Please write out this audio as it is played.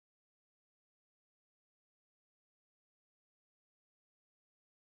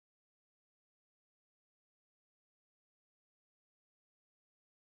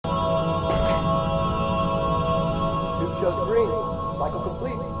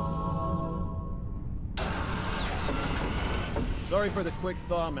Sorry for the quick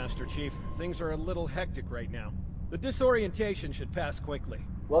thaw, Master Chief. Things are a little hectic right now. The disorientation should pass quickly.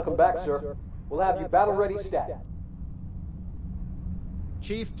 Welcome back, sir. We'll have you battle-ready stat.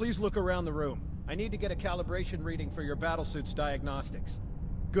 Chief, please look around the room. I need to get a calibration reading for your battlesuit's diagnostics.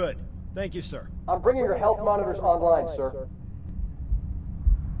 Good. Thank you, sir. I'm bringing your health monitors online, sir.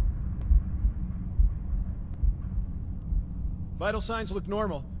 Vital signs look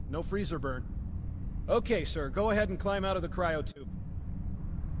normal. No freezer burn. Okay, sir. Go ahead and climb out of the cryotube.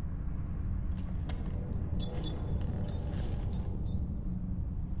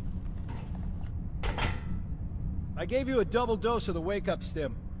 I gave you a double dose of the wake-up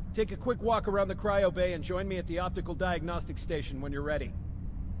stim. Take a quick walk around the cryo bay and join me at the optical diagnostic station when you're ready.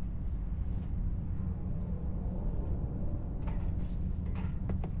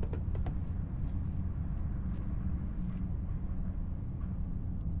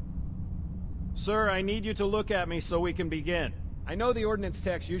 Sir, I need you to look at me so we can begin. I know the ordnance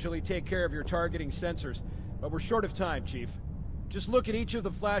techs usually take care of your targeting sensors, but we're short of time, Chief. Just look at each of the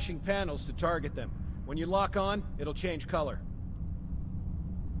flashing panels to target them. When you lock on, it'll change color.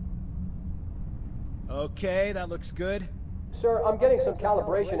 Okay, that looks good. Sir, I'm getting some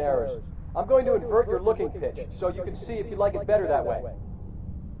calibration errors. I'm going to invert your looking pitch, so you can see if you like it better that way.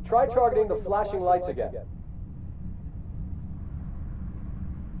 Try targeting the flashing lights again.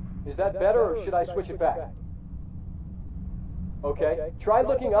 Is that better, or should I switch it back? Okay, try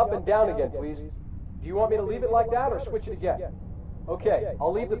looking up and down again, please. Do you want me to leave it like that, or switch it again? Okay,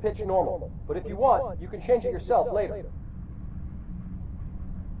 I'll leave the pitch normal, but if you want, you can change it yourself later.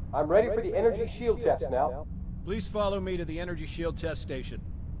 I'm ready for the energy shield test now. Please follow me to the energy shield test station.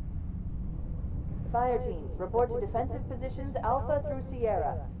 Fire teams, report to defensive positions Alpha through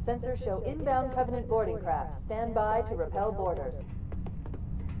Sierra. Sensors show inbound Covenant boarding craft. Stand by to repel boarders.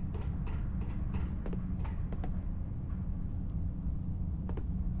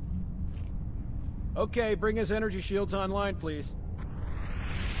 Okay, bring his energy shields online, please.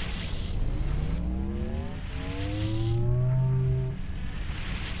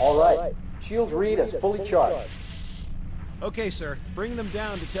 All right. Shields read as fully charged. Okay, sir. Bring them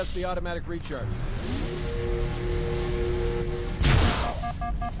down to test the automatic recharge.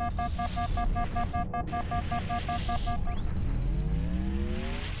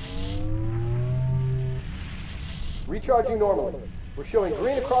 Recharging normally. We're showing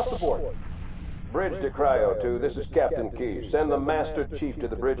green across the board. Bridge to Cryo 2, this is Captain Key. Send the Master Chief to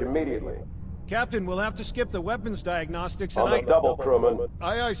the bridge immediately. Captain, we'll have to skip the weapons diagnostics and On the double, crewman.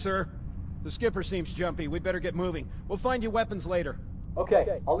 Aye, aye, sir. The skipper seems jumpy. We'd better get moving. We'll find you weapons later.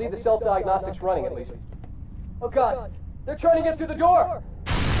 Okay, I'll leave the self-diagnostics running at least. Oh God, they're trying to get through the door!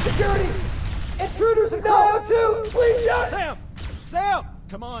 Security! Intruders in Cryo 2! Please don't! Sam! Sam!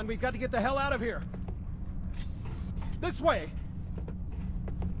 Come on, we've got to get the hell out of here. This way!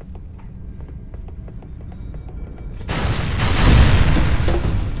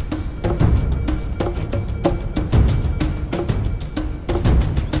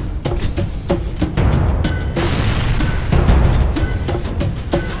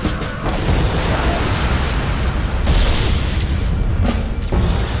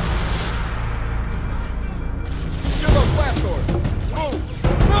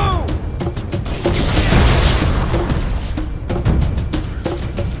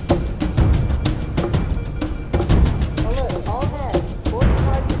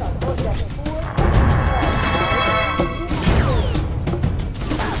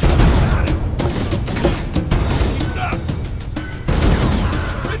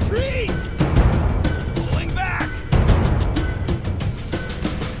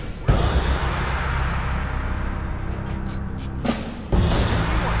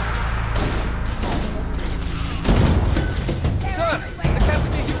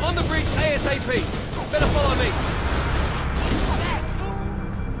 Better follow me.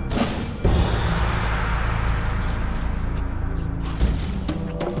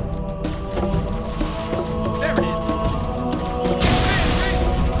 There it is.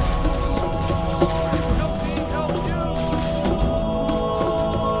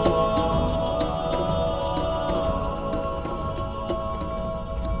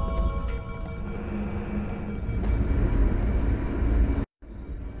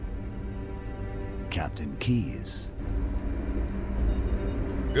 Captain Keyes.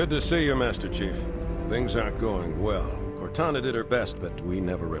 Good to see you, Master Chief. Things aren't going well. Cortana did her best, but we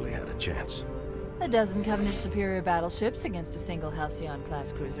never really had a chance. A dozen Covenant superior battleships against a single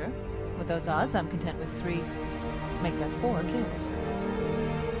Halcyon-class cruiser. With those odds, I'm content with 3, make that 4 kills.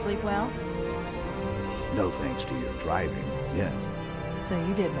 Sleep well? No thanks to your driving, yes. So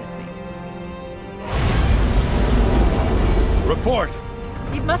you did miss me. Report!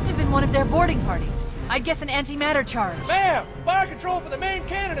 It must have been one of their boarding parties. I'd guess an antimatter charge. Ma'am! Fire control for the main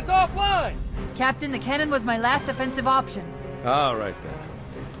cannon is offline! Captain, the cannon was my last offensive option. All right, then.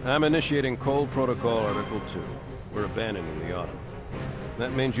 I'm initiating Cold Protocol Article 2. We're abandoning the Autumn.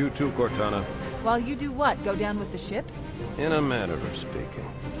 That means you too, Cortana. While you do what? Go down with the ship? In a manner of speaking.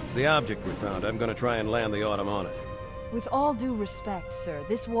 The object we found, I'm gonna try and land the Autumn on it. With all due respect, sir,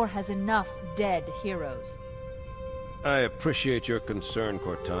 this war has enough dead heroes. I appreciate your concern,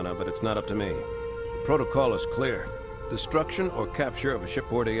 Cortana, but it's not up to me. The protocol is clear. Destruction or capture of a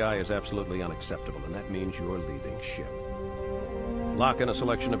shipboard AI is absolutely unacceptable, and that means you're leaving ship. Lock in a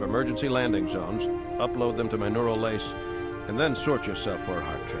selection of emergency landing zones, upload them to my neural lace, and then sort yourself for a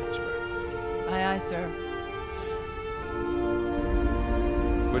heart transfer. Aye, aye, sir.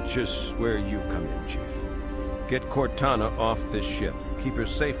 Which is where you come in, Chief. Get Cortana off this ship. Keep her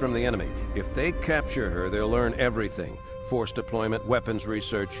safe from the enemy. If they capture her, they'll learn everything. Force deployment, weapons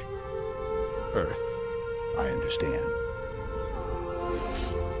research, Earth. I understand.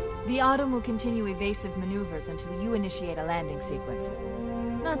 The Autumn will continue evasive maneuvers until you initiate a landing sequence.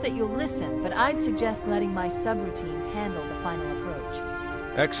 Not that you'll listen, but I'd suggest letting my subroutines handle the final approach.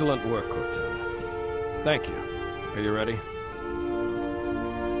 Excellent work, Cortana. Thank you. Are you ready?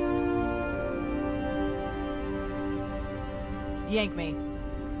 Yank me.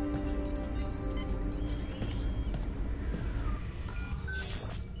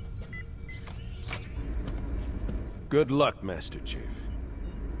 Good luck, Master Chief.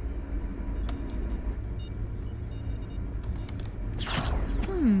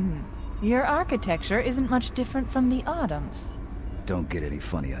 Your architecture isn't much different from the Autumn's. Don't get any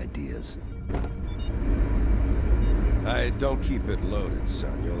funny ideas. I don't keep it loaded,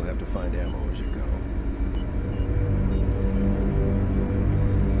 son. You'll have to find ammo as you go.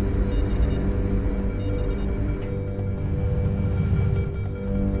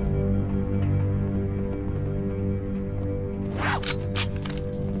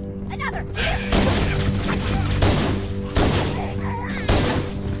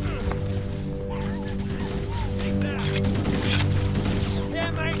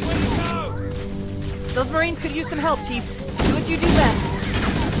 Those Marines could use some help, Chief. Do what you do best.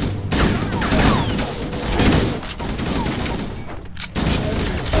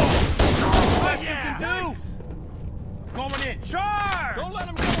 What you can do? Going in. Charge! Don't let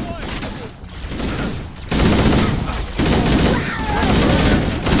him get away!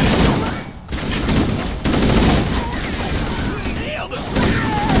 Nailed him!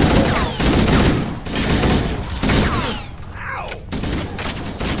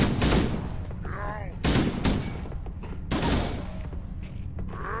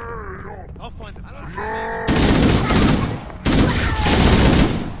 I'll find him.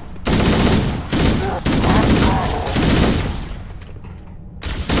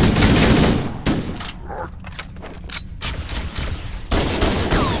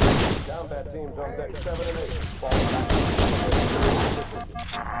 Combat teams on deck 7 and 8.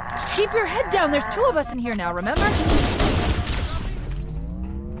 Keep your head down. There's two of us in here now, remember? Let's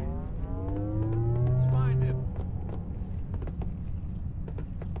find him.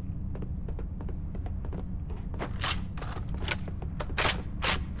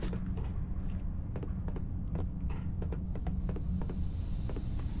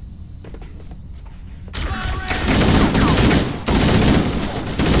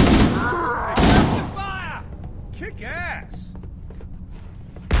 Fire! Kick ass!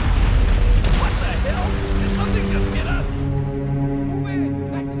 What the hell? Did something just hit us? Move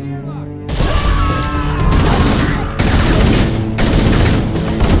in! Back to the airlock!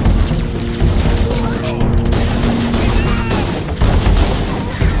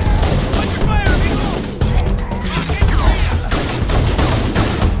 Watch your fire, amigo! I'll get you here!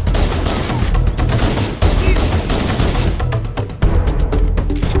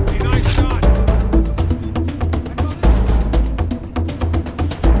 Hey, nice shot!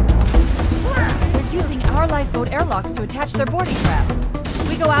 They're using our lifeboat airlocks to attach their boarding craft.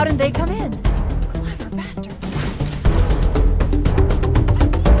 We go out and they come in. Clever bastards.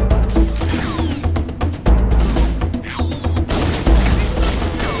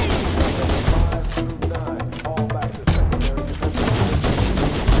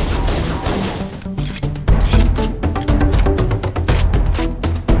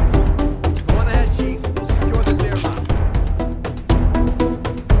 Go on ahead, Chief. We'll secure this airlock.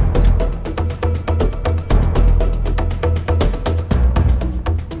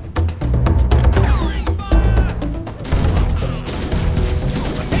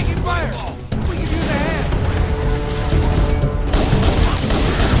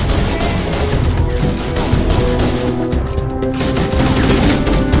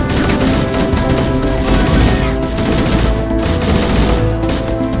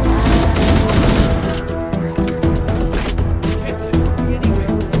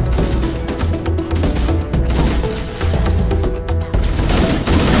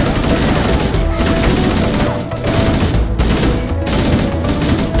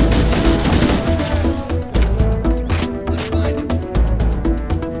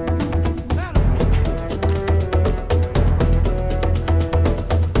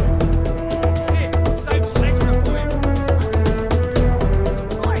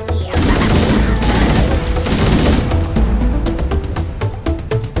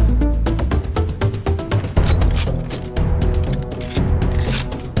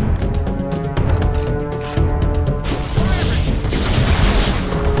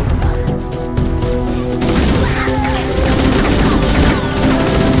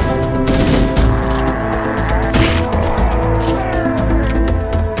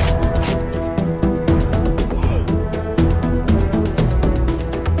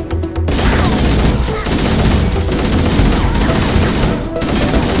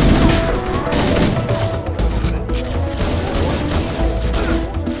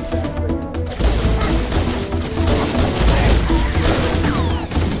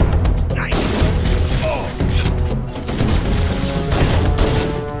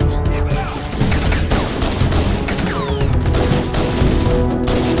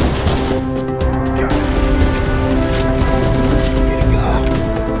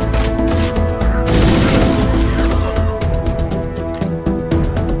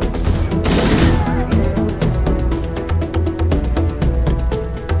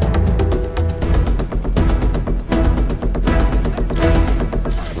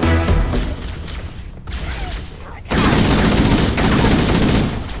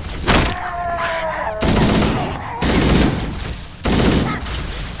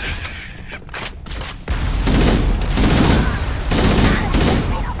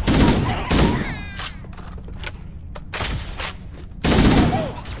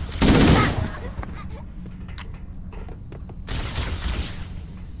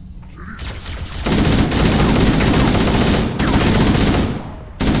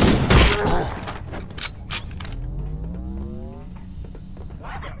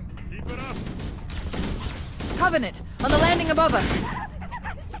 Covenant, on the landing above us.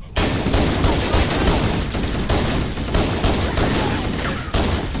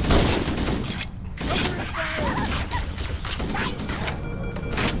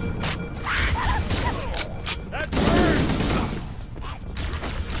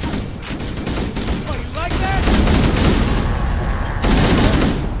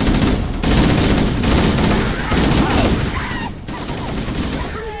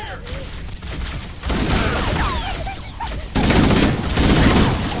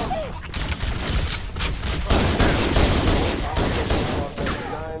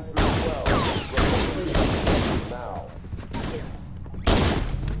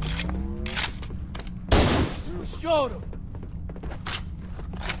 Showed him.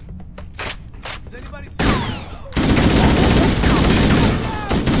 Does anybody see him?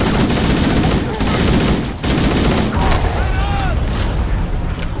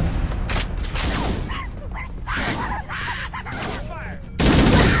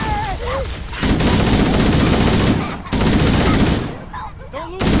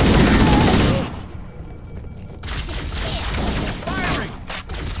 Don't lose. Firing.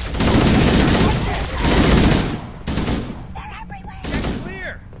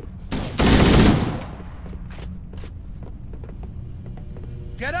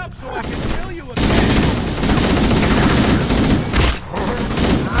 Get up so I can kill you again!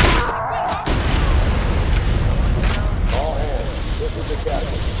 All hands, this is the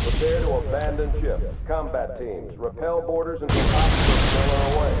captain. Prepare to abandon ship. Combat teams, repel boarders until hostiles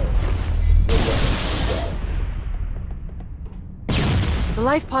are away. The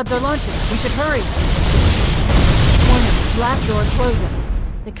life pods are launching. We should hurry. Warning, blast doors closing.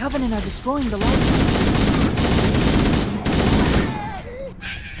 The Covenant are destroying the life pods.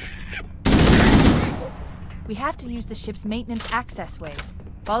 We have to use the ship's maintenance access ways.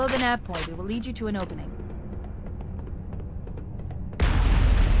 Follow the nav point. It will lead you to an opening.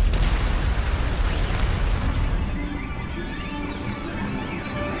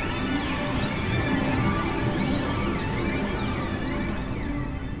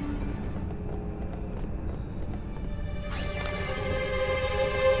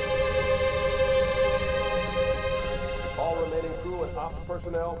 All remaining crew and ops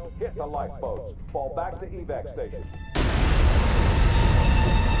personnel, hit the lifeboats. Fall back to evac station.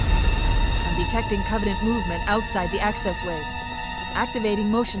 I'm detecting Covenant movement outside the access ways.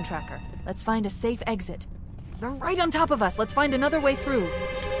 Activating motion tracker. Let's find a safe exit. They're right on top of us. Let's find another way through.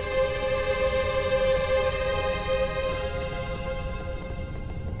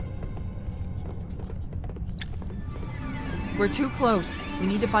 We're too close. We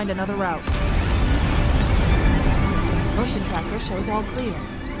need to find another route. Motion tracker shows all clear.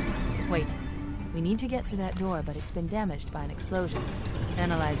 Wait. We need to get through that door, but it's been damaged by an explosion.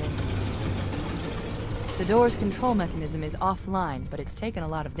 Analyzing. The door's control mechanism is offline, but it's taken a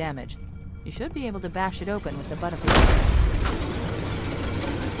lot of damage. You should be able to bash it open with the butt of the weapon.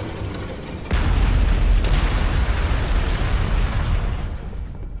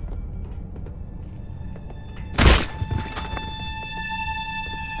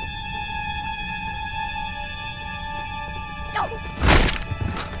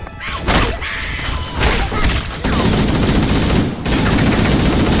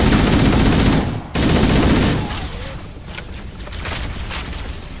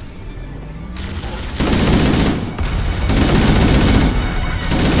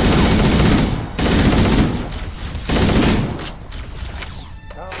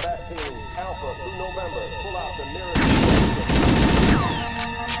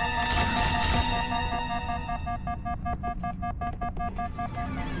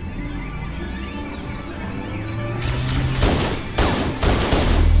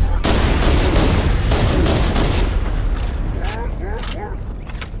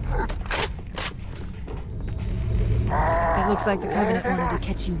 Looks like the Covenant wanted to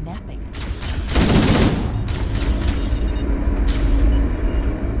catch you napping.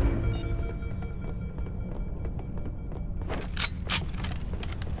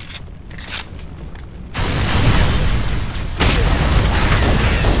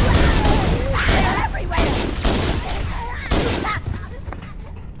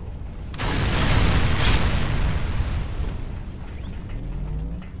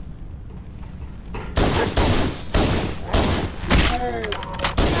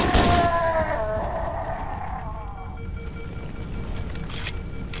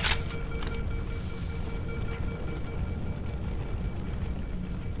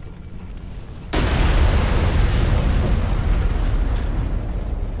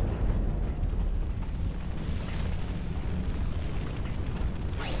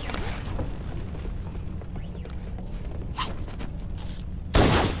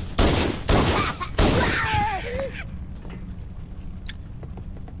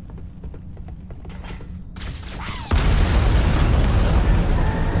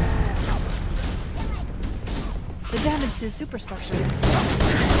 The damage to the superstructure is excessive.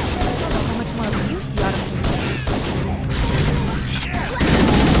 I don't know how much more use the automaton take.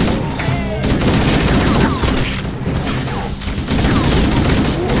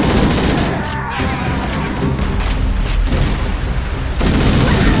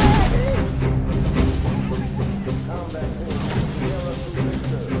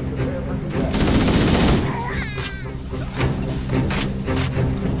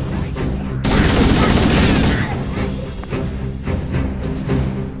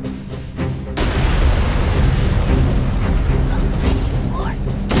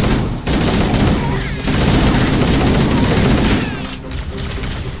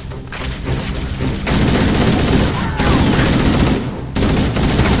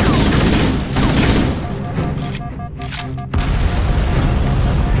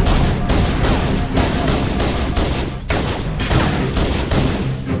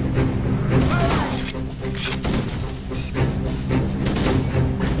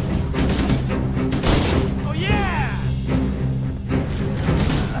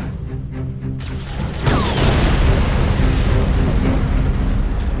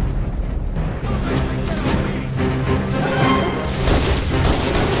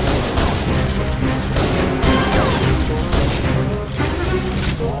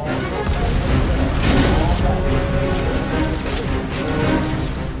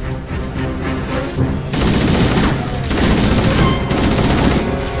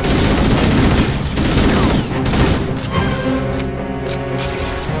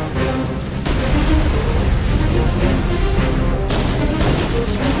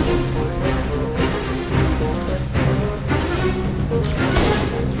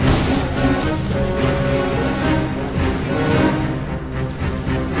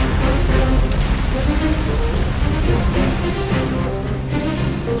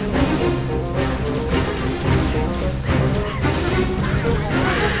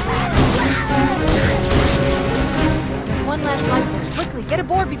 Get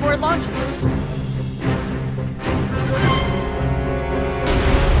aboard before it launches.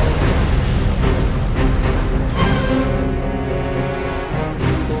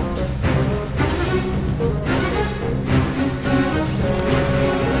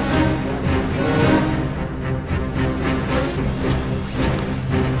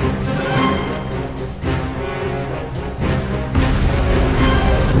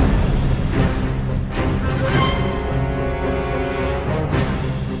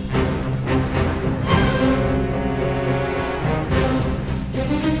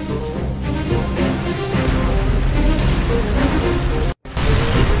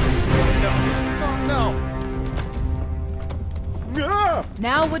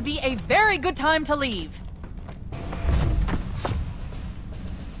 Now would be a very good time to leave.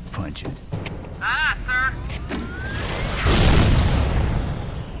 Punch it. Aye, sir.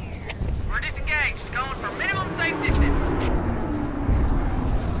 We're disengaged, going for minimum safe distance.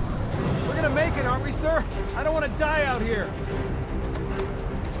 We're gonna make it, aren't we, sir? I don't want to die out here.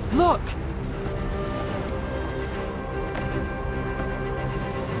 Look!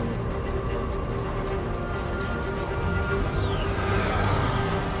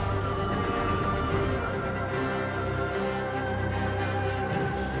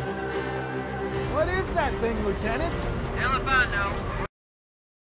 What is that thing, Lieutenant? Hell if I know.